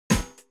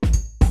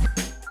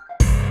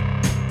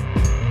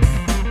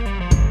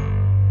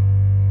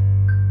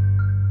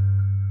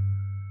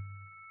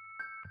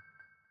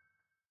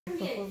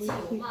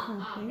sweet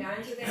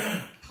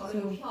cafe.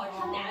 So we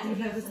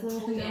have this little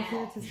thing out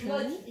here to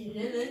study.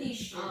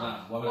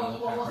 We're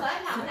all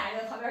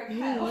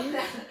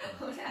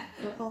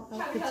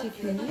out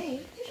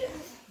particularly,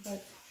 but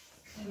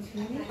she's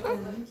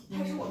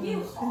really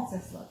and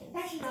princess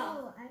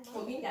level.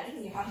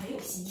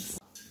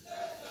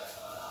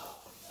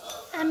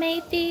 I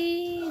made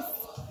these.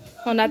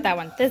 Oh, not that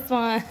one. This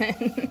one.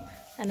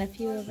 And a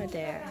few over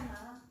there.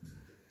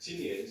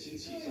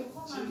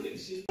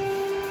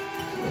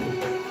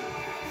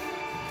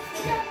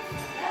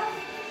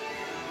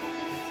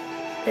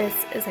 This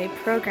is a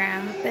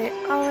program they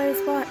always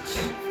watch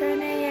for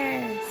New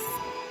Year's.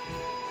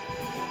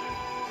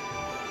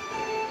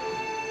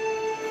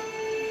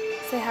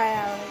 Say hi,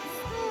 Alex.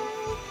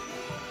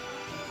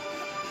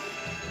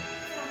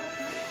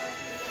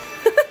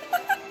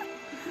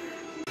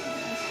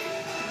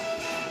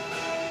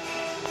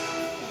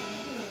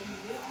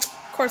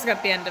 Of course, I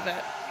got the end of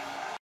it.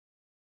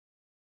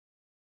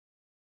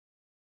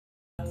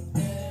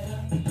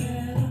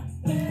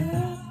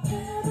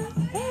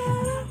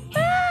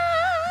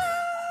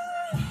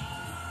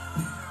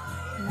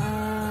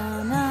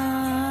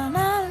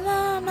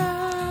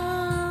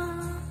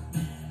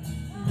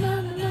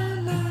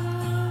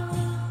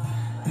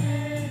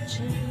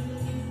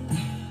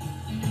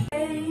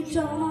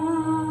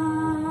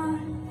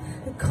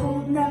 The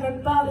cold never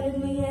bothered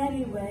me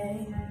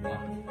anyway.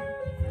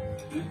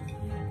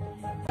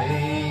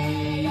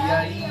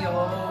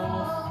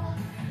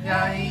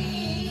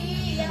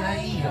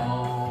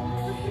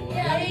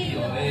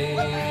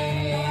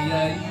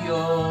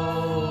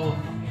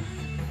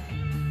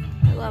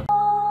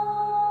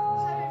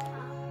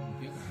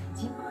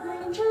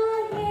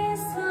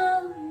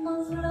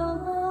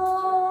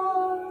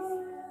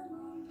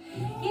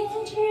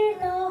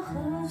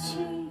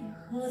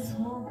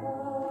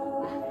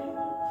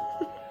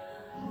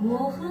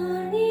我和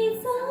你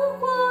走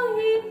过雨，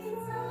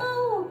走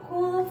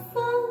过风，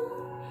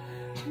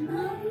慢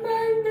慢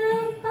地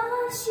把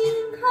心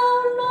靠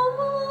拢。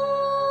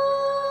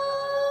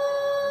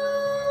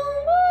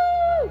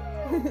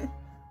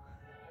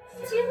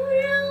就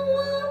让我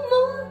默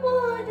默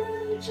地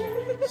珍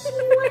惜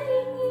为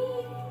你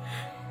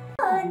环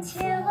桥，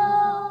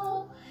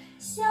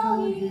小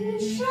雨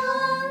伞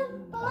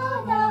把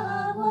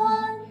大湾，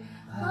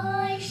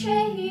海水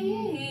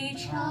浴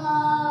场。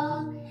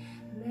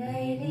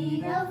 美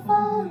丽的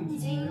风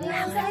景留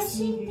在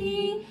心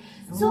底，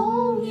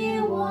总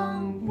也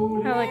忘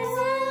不了。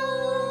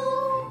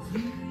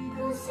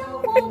和小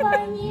伙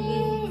伴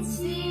一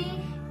起，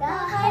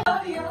大海。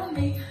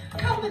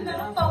Come on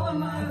now, follow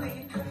my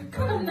lead.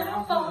 Come on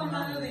now, follow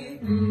my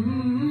lead.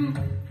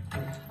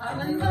 I'm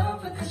in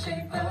love with the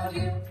shape of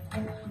you.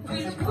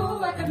 We just pull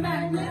like a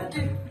magnet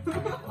do.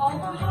 All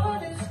my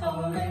heart is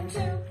falling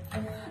too.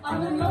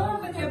 I'm in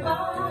love with your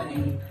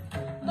body.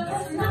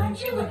 Last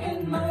night you were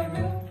in my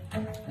room.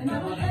 And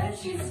now my head,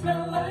 she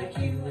smell like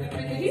you.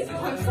 Every day so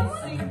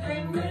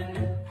secret.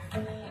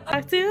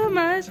 Talk too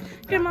much,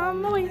 your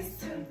mom always.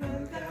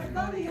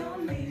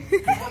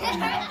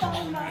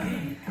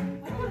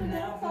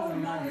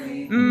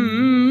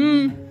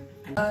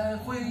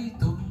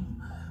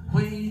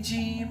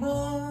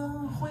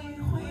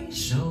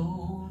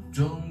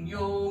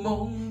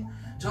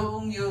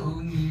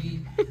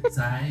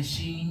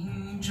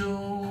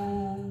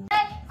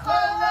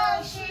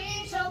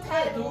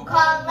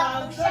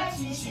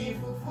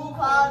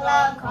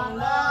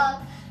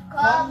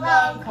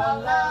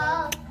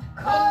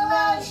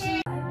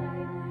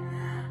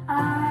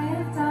 I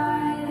have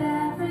died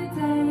every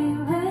day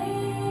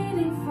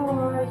waiting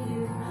for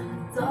you.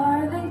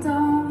 Darling,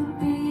 don't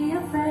be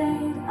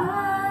afraid.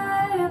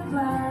 I have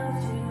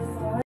loved you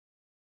for.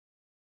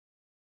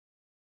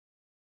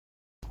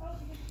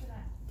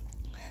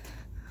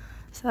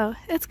 So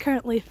it's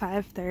currently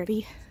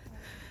 5:30.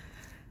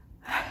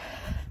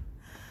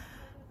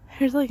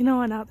 There's like no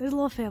one out. There's a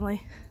little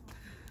family,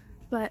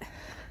 but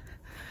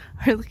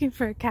we're looking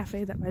for a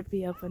cafe that might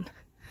be open.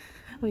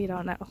 We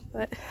don't know,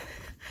 but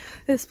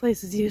this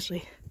place is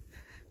usually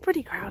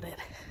pretty crowded,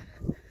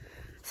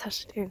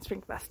 especially during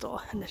Spring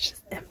Festival, and it's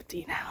just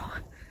empty now.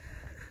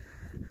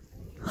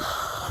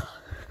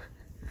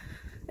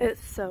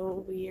 It's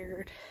so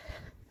weird.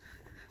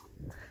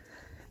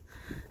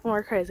 And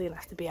we're crazy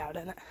enough to be out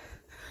in it.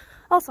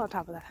 Also, on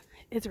top of that,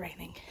 it's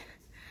raining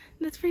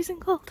and it's freezing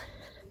cold.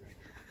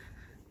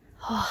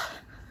 Oh.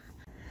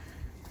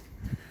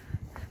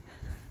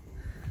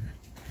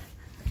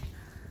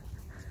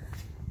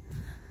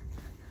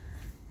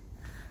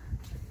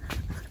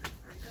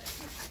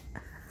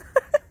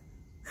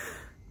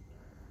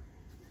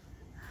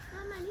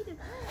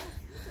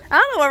 I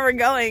don't know where we're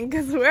going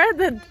because we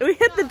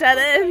hit the dead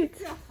end.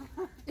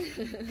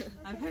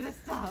 I'm gonna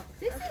stop.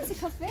 This is a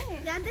cafe.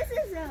 Yeah, this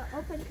is an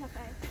open cafe.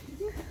 Did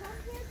you come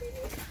here,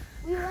 baby?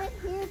 We went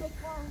here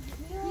before.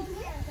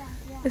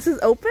 Yeah. This is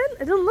open?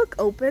 It doesn't look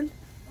open.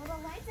 Well,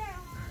 the lights are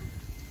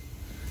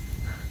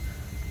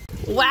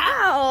on.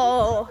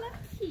 Wow!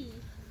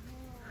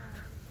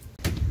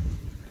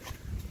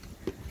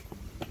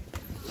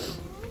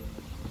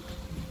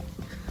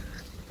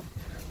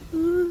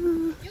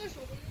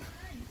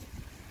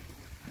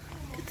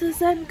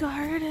 Zen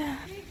garden.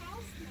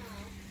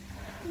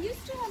 We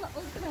used to have an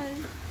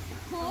open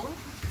pool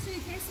so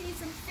you can see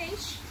some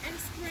fish and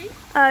spring.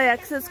 Oh yeah,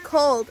 because it's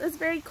cold. It's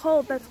very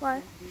cold, that's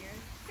why.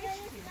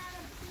 It's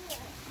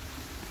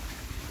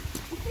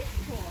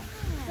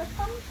a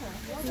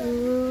fountain.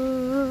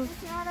 Ooh.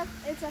 It's not a,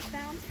 it's a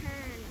fountain.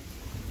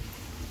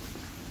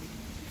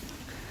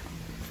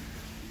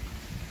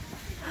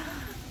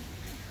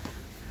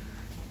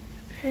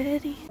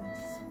 Pretty.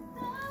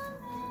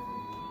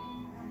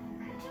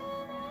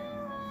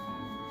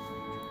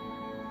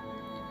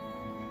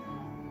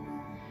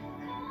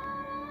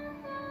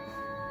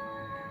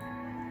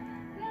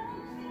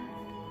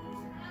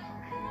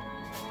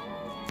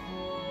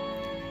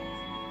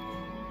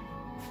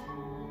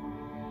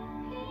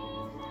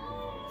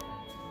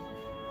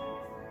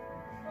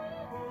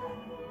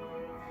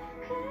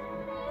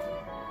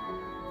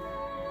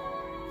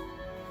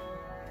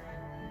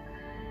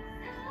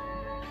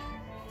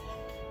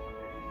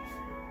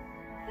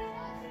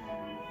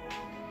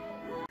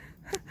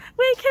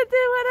 We can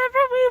do whatever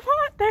we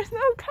want. There's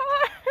no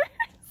cars.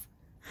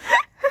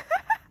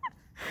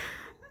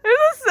 This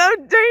is so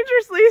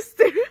dangerously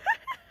stupid.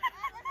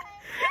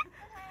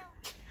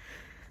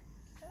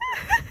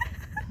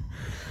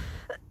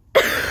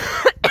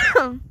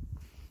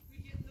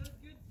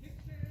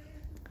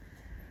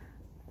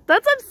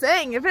 That's what I'm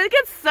saying. If it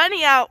gets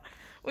sunny out,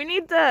 we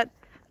need to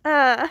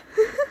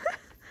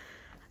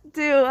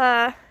do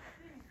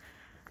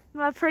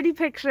my pretty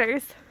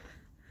pictures.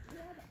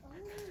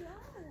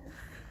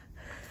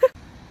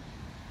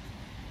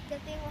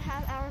 Good thing we'll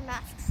have our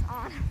masks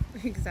on.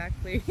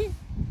 Exactly.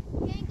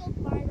 We can go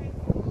farther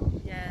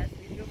down. Yes,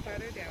 we can go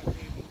farther down, baby.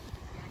 You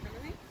wanna come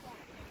with me?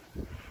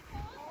 I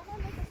want to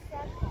make a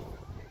circle.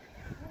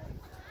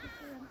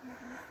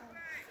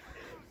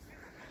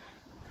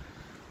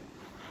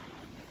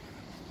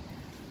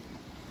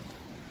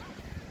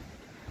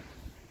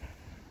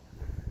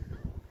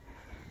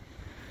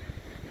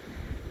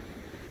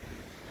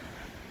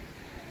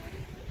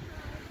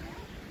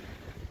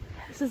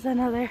 This is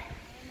another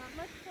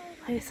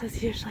place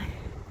that's usually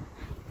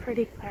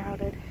pretty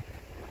crowded.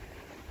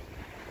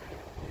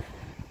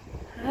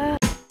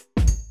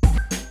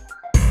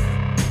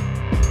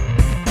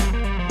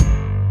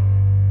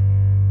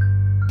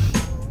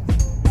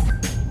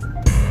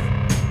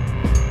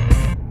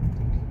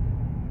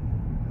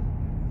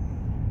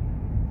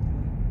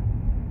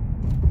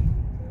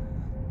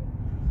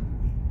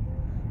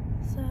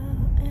 So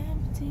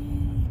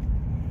empty.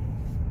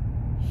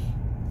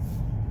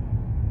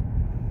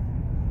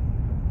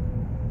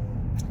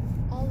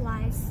 All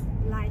lives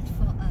light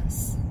for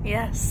us.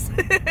 Yes.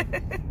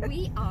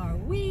 We are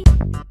we.